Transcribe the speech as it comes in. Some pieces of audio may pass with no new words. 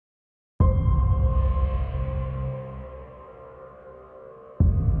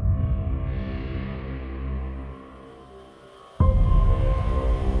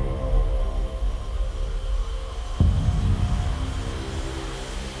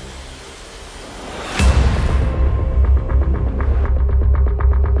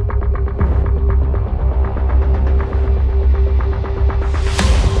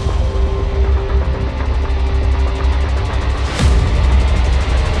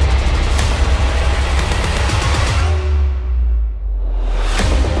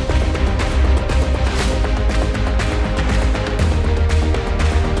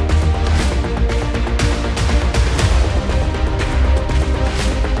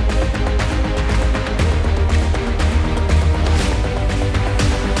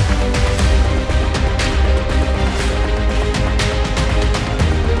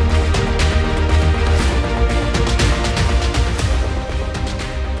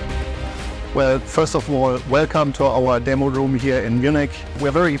Well, first of all, welcome to our demo room here in Munich.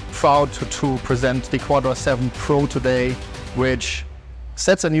 We're very proud to present the Quadra 7 Pro today, which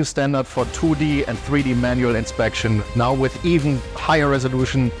sets a new standard for 2D and 3D manual inspection, now with even higher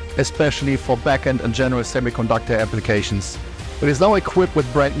resolution, especially for back-end and general semiconductor applications. It is now equipped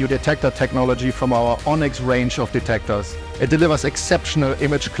with brand new detector technology from our Onyx range of detectors. It delivers exceptional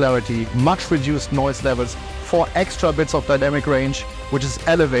image clarity, much reduced noise levels, 4 extra bits of dynamic range, which is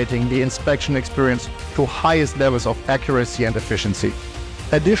elevating the inspection experience to highest levels of accuracy and efficiency.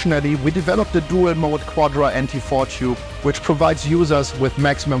 Additionally, we developed the dual-mode Quadra NT4 tube, which provides users with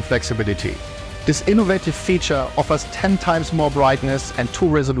maximum flexibility. This innovative feature offers 10 times more brightness and 2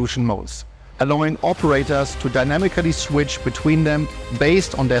 resolution modes, allowing operators to dynamically switch between them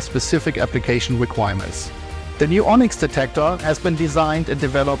based on their specific application requirements. The new Onyx detector has been designed and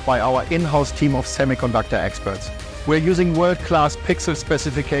developed by our in-house team of semiconductor experts. We're using world-class pixel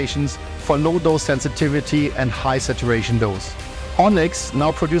specifications for low dose sensitivity and high saturation dose. Onyx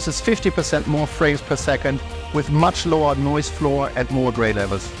now produces 50% more frames per second with much lower noise floor and more gray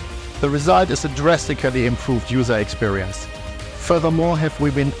levels. The result is a drastically improved user experience. Furthermore, have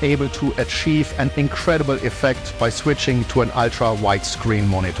we been able to achieve an incredible effect by switching to an ultra-wide screen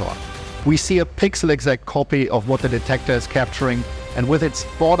monitor. We see a pixel-exact copy of what the detector is capturing, and with its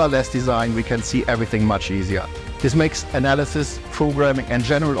borderless design we can see everything much easier. This makes analysis, programming and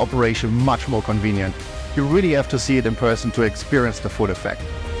general operation much more convenient. You really have to see it in person to experience the full effect.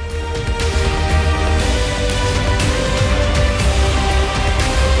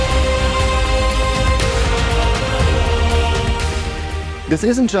 This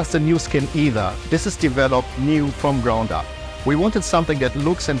isn't just a new skin either, this is developed new from ground up. We wanted something that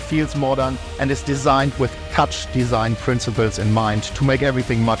looks and feels modern and is designed with touch design principles in mind to make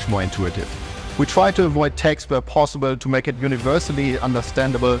everything much more intuitive. We try to avoid text where possible to make it universally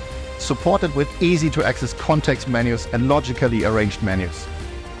understandable, supported with easy to access context menus and logically arranged menus.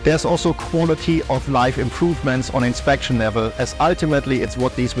 There's also quality of life improvements on inspection level, as ultimately it's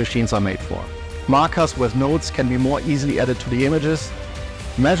what these machines are made for. Markers with nodes can be more easily added to the images.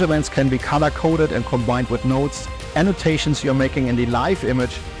 Measurements can be color-coded and combined with nodes. Annotations you're making in the live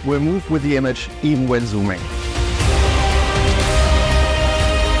image will move with the image even when zooming.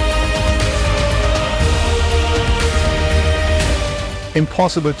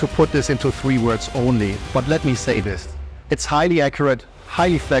 Impossible to put this into 3 words only, but let me say this. It's highly accurate,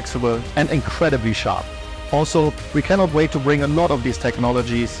 highly flexible and incredibly sharp. Also, we cannot wait to bring a lot of these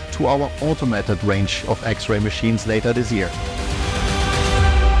technologies to our automated range of X-ray machines later this year.